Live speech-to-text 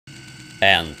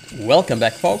And welcome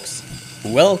back, folks.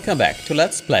 Welcome back to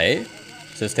Let's Play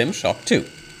System Shock 2.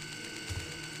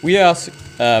 We are,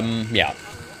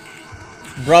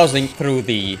 browsing through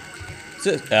the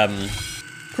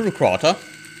crew quarter,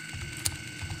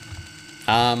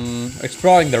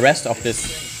 exploring the rest of this.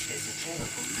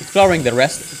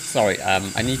 Sorry,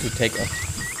 I need to take off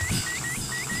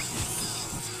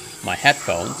my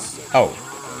headphones.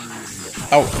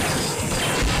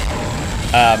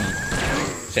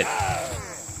 Shit.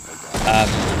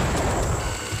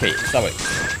 Okay, sorry.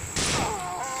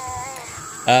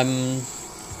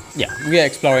 Yeah, we are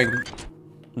exploring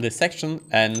this section,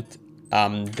 and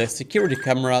the security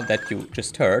camera that you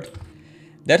just heard,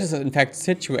 that is in fact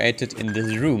situated in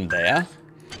this room there.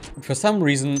 For some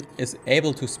reason is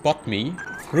able to spot me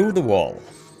through the wall.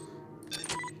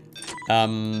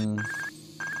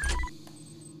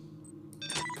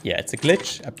 Yeah, it's a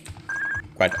glitch,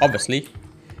 quite obviously.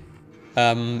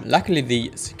 Luckily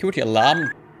the security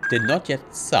alarm did not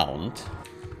yet sound.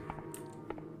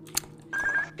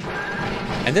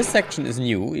 And this section is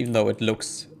new, even though it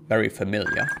looks very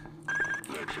familiar.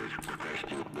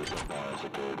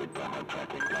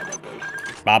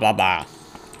 Blah blah blah.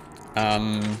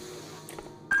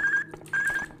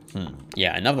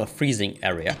 Yeah, another freezing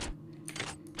area.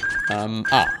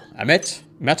 I met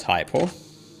Hypo.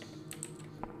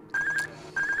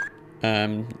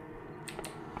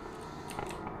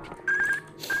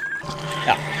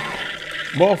 Yeah,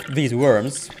 more of these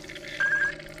worms.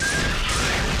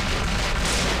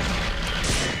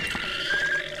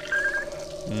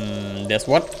 There's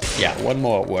one, one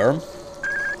more worm.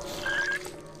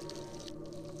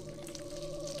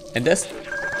 And there's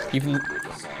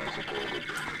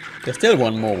still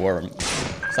one more worm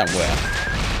somewhere.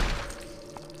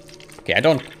 Okay, I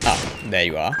don't, there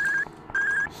you are.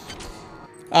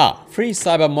 Free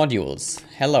cyber modules.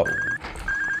 Hello.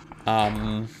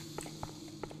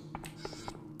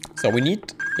 So we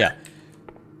need,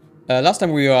 last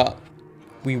time we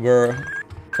were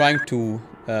trying to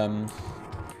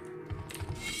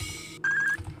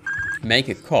make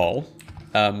a call.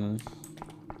 I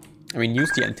mean,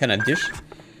 use the antenna dish,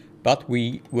 but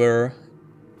we were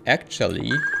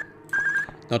actually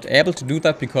not able to do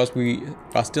that because we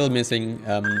are still missing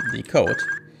the code.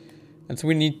 And so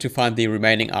we need to find the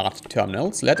remaining art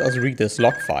terminals. Let us read this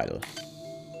log file.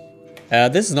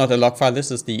 This is not a log file,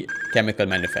 this is the chemical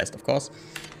manifest, of course.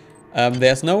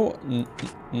 There's no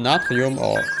natrium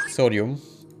or sodium.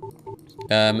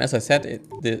 As I said,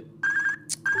 the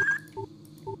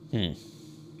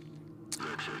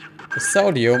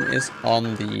sodium is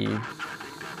on the...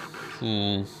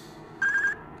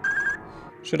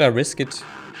 Should I risk it?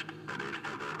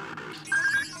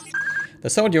 The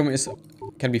sodium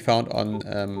can be found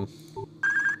on...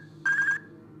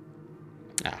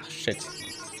 shit.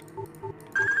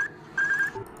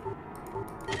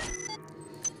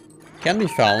 Can be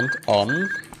found on...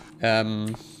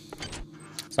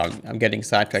 sorry, I'm getting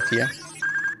sidetracked here.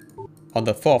 On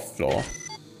the 4th floor.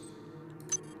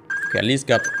 Okay, at least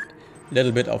got a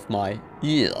little bit of my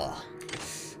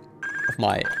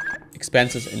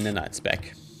expenses in the night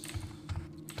spec.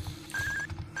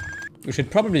 We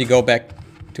should probably go back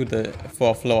to the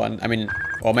 4th floor, and I mean,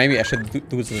 or maybe I should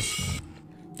do this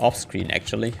off screen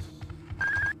actually.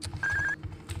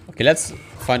 Okay, let's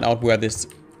find out where this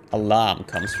alarm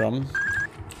comes from.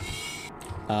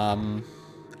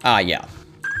 Yeah.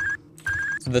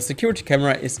 So the security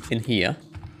camera is in here.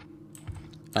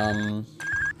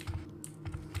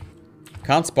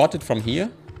 Can't spot it from here.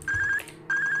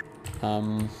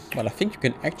 But I think you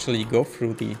can actually go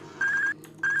through the...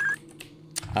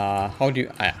 how do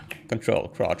you... control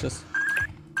crouches.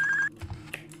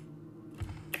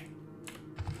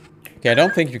 Okay, I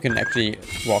don't think you can actually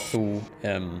walk through...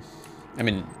 I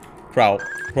mean, crawl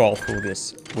through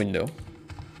this window.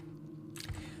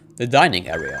 The dining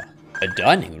area. A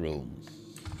dining room.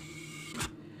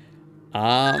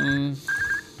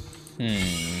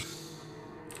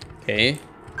 Okay.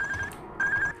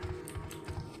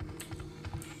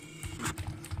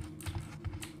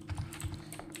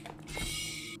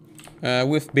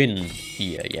 We've been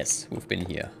here. Yes, we've been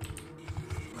here.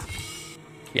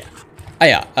 Yeah.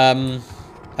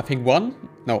 I think one?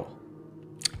 No.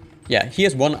 Yeah,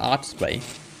 here's one art display,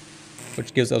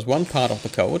 which gives us one part of the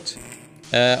code.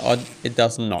 Or it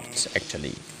does not,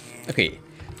 actually. Okay,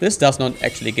 this does not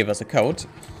actually give us a code.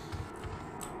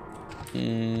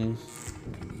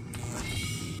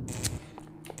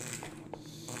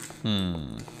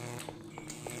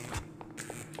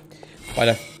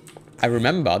 But I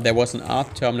remember there was an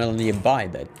art terminal nearby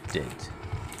that did.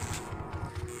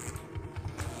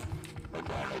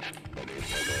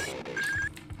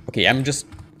 Okay, I'm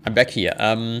back here.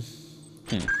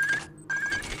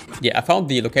 Yeah, I found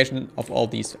the location of all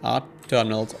these art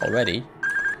terminals already.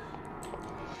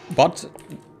 But,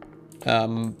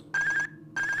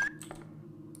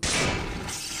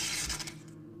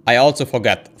 I also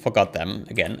forgot them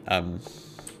again.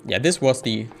 Yeah, this was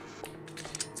the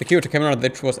security camera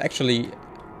that was actually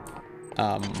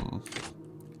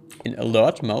in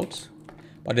alert mode,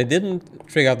 but it didn't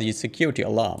trigger the security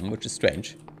alarm, which is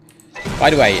strange. By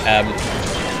the way,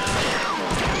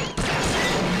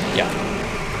 yeah,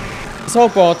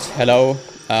 Assaultbot, hello.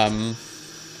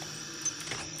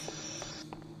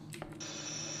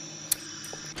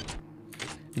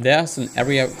 There's an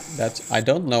area that I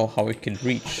don't know how it can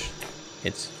reach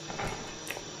it.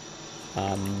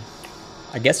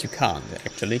 I guess you can't,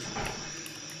 actually.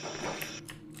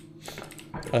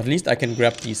 But at least I can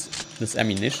grab this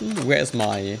ammunition. Where is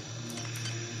my...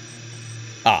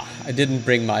 Ah, I didn't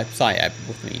bring my Psy app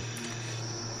with me.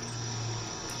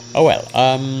 Oh well,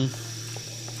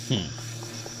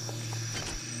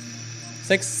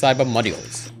 6 cyber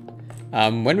modules.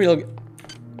 When we'll...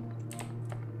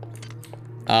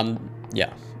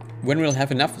 yeah. When we'll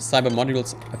have enough cyber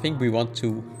modules, I think we want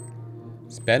to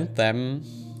spend them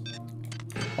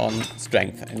on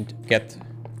strength and get...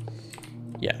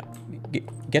 Yeah,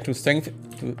 get to strength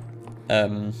to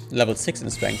level 6 in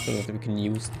strength so that we can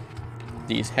use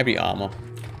these heavy armor.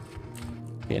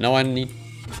 Okay, now I need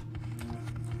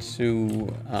to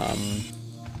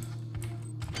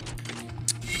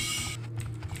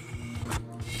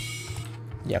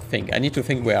yeah, I need to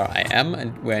think where I am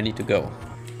and where I need to go.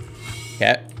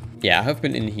 Okay, yeah, I have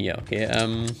been in here. Okay,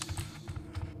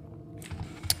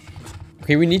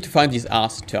 okay, we need to find these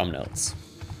ARS terminals.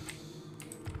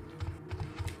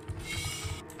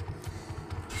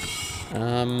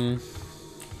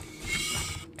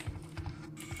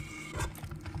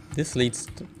 This leads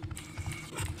to...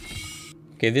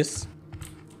 Okay, this...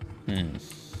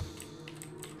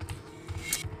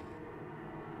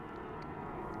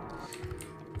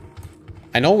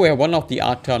 I know where one of the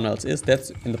art terminals is.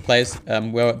 That's in the place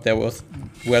where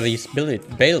these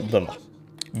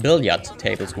billiard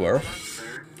tables were.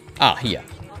 Ah, here.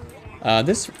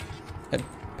 This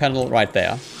panel right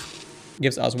there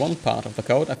gives us one part of the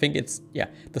code. I think it's, yeah,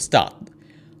 the start.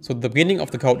 So the beginning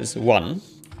of the code is 1.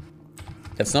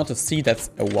 That's not a C, that's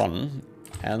a 1.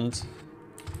 And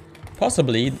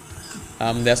possibly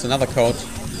there's another code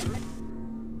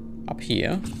up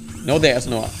here. No, there's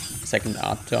no second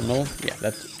art terminal. Yeah,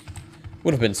 that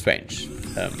would have been strange.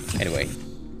 Anyway.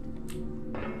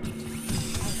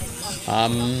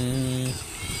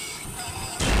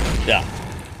 Yeah.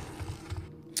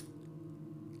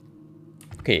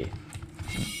 Okay.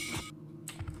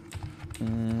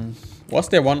 Was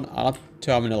there one art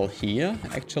terminal here,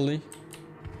 actually?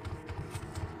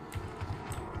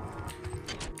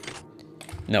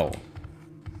 No.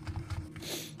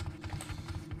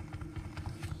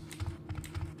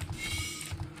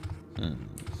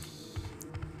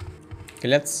 Okay,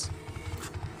 let's...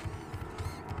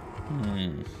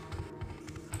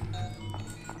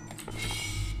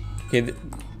 Okay,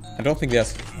 I don't think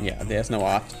there's... Yeah, there's no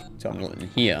art terminal in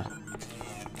here.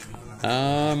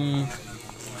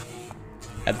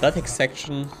 Athletics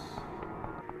section...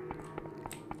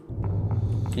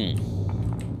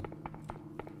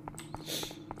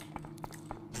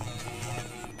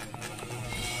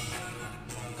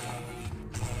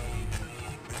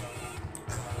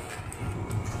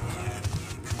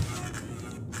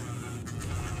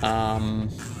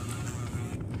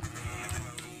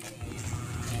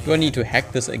 Do I need to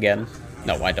hack this again?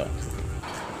 No, I don't.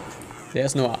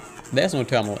 There's no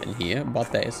terminal in here,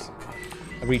 but there is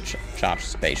a recharge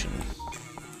station.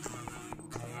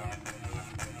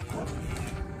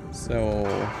 So...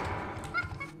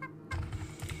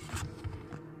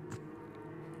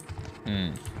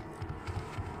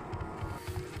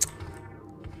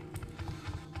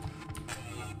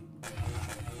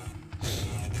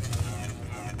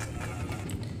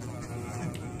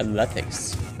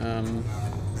 Athletics.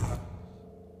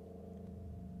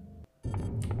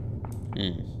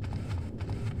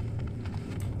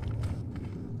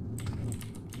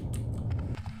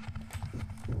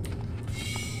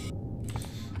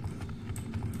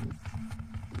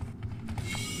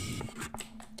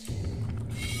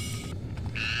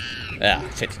 Ah,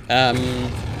 shit.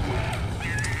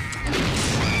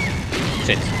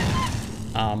 Shit.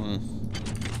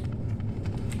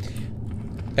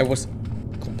 That was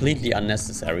completely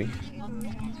unnecessary.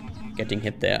 Getting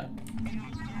hit there.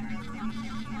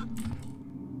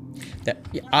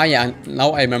 Yeah,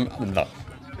 now I remember. No,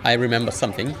 I remember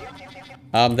something.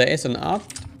 There is an art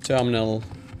terminal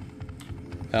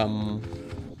on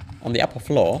the upper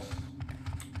floor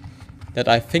that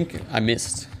I think I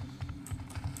missed.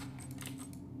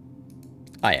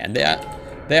 Ah, yeah, and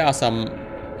there are some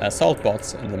assault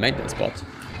bots in the maintenance bot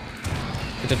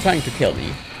which are trying to kill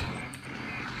me.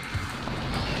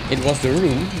 It was the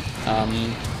room.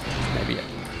 Maybe a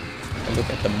look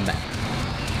at the map.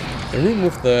 The room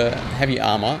with the heavy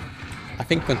armor, I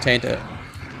think, contained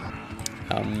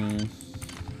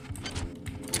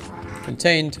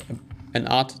an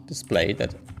art display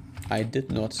that I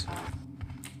did not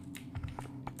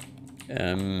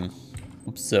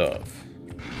observe.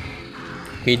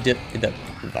 It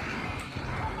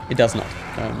does not.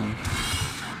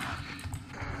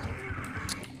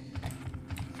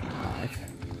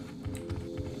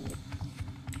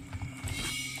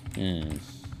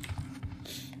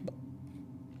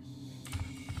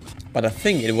 But I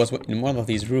think it was in one of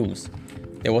these rooms.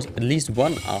 There was at least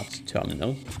one art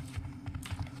terminal.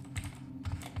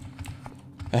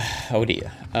 Oh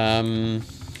dear.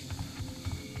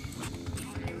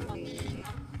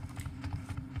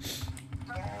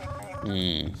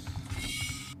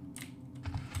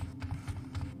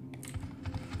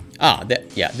 Ah,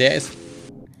 there is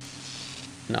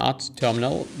an art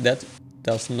terminal that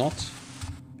does not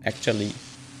actually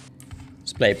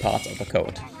display parts of the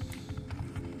code.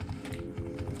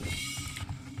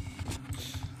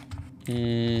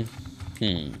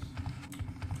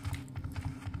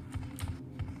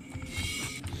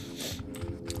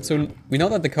 So we know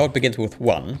that the code begins with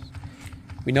 1.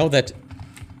 We know that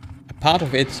a part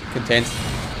of it contains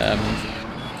the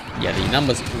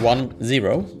numbers 1,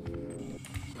 0.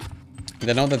 And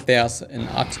I know that there's an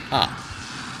art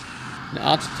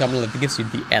terminal that gives you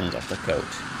the end of the code.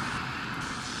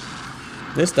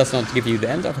 This does not give you the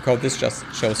end of the code, this just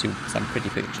shows you some pretty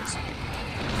pictures.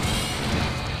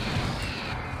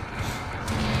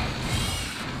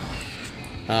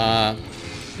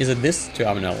 Is it this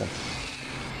terminal?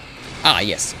 Ah,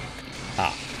 yes.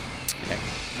 Ah, okay.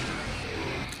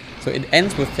 So it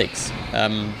ends with 6.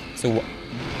 So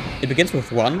it begins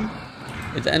with 1,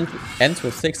 it ends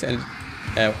with 6, and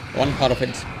one part of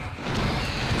it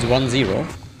is 1, 0.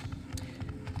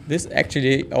 This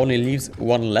actually only leaves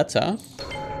one letter.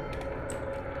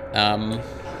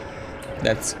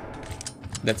 That's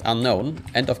unknown,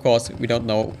 and of course we don't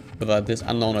know whether this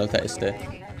unknown letter is the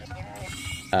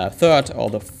third or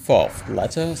the fourth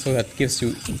letter, so that gives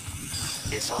you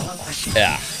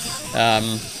a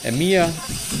mere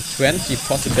 20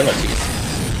 possibilities.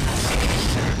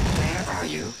 Where are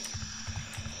you?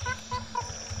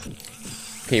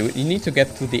 Okay, we need to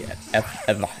get to the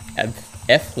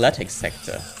athletics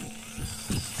sector.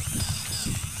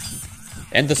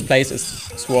 And this place is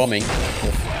swarming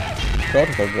with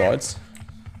protocol droids.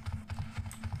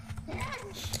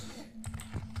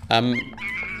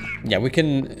 Yeah, we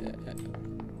can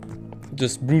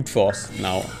just brute force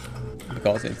now,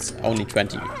 because it's only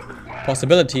 20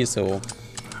 possibilities, so...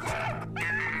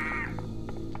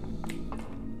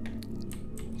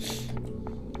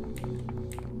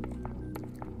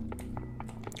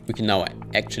 we can now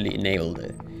actually enable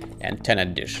the antenna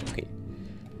dish. Okay.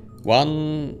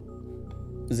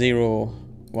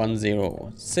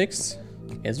 10106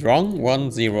 is wrong.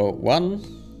 101.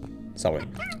 Sorry.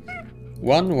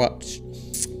 1 what?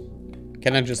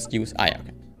 Can I just use? Ah, yeah,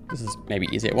 okay. This is maybe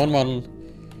easier.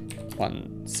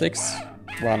 1116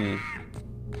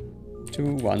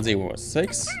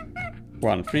 12106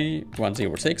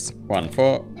 13106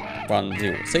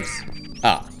 14106.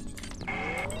 Ah.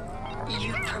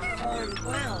 You performed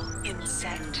well,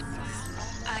 insect.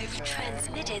 I've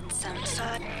transmitted some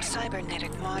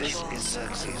cybernetic modules. This is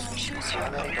Xerxes. Choose your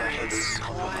Primary data loop opponents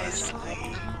compromised.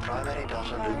 wisely. Primary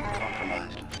data loop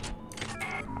compromised.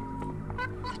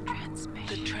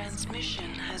 The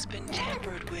transmission has been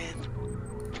tampered with.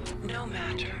 No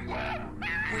matter.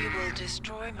 We will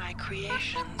destroy my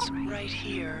creations right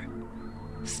here.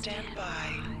 Stand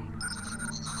by.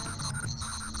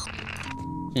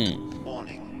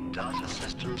 Warning. Data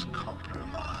systems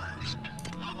compromised.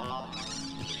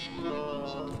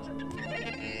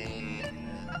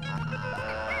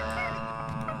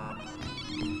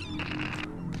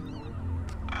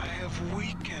 I have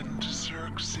weakened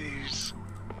Xerxes.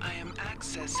 I am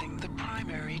accessing the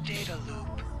primary data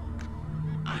loop.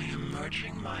 I am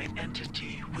merging my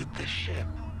entity with the ship.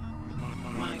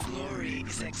 My glory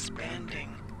is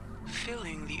expanding,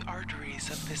 filling the arteries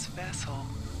of this vessel.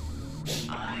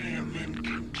 I am in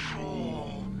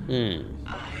control. I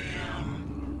am...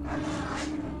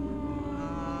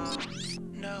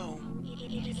 No.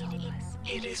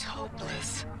 It is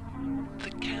hopeless. The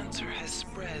cancer has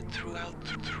spread throughout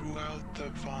The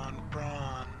Von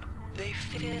Braun. They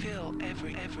fill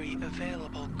every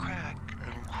available crack.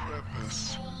 And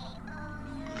crevice.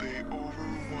 They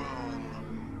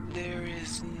overwhelm. There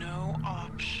is no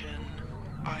option.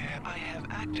 I have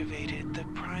activated the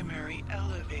primary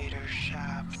elevator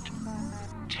shaft.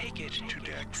 Take it To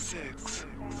deck 6.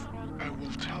 I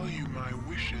will tell you my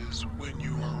wishes when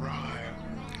you arrive.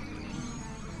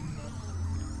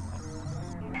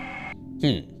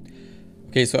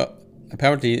 Okay, so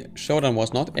apparently Shodan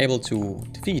was not able to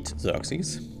defeat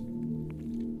Xerxes.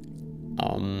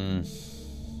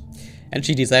 And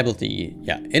she enabled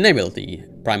the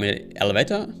primary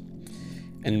elevator.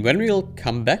 And when we'll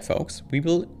come back, folks, we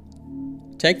will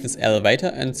take this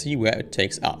elevator and see where it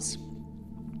takes us.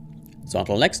 So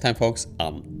until next time, folks,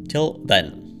 until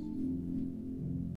then.